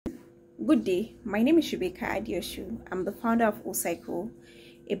Good day, my name is Rebecca Adioshu. I'm the founder of Ocycle,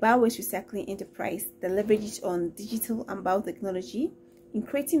 a biowaste recycling enterprise that leverages on digital and biotechnology in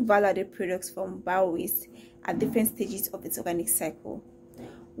creating value-added products from biowaste at different stages of its organic cycle.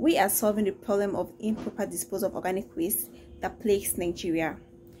 We are solving the problem of improper disposal of organic waste that plagues Nigeria.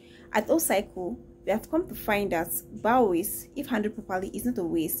 At Ocycle, we have come to find that biowaste, if handled properly, is not a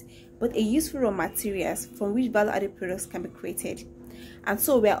waste, but a useful raw materials from which value-added products can be created. And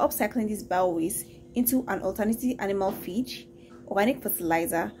so we are upcycling this biowaste into an alternative animal feed, organic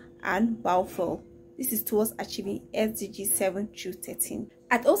fertilizer, and biofuel. This is towards achieving SDG 7 through 13.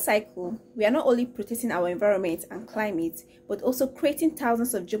 At Ocycle, we are not only protecting our environment and climate, but also creating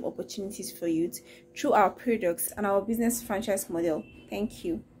thousands of job opportunities for youth through our products and our business franchise model. Thank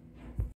you.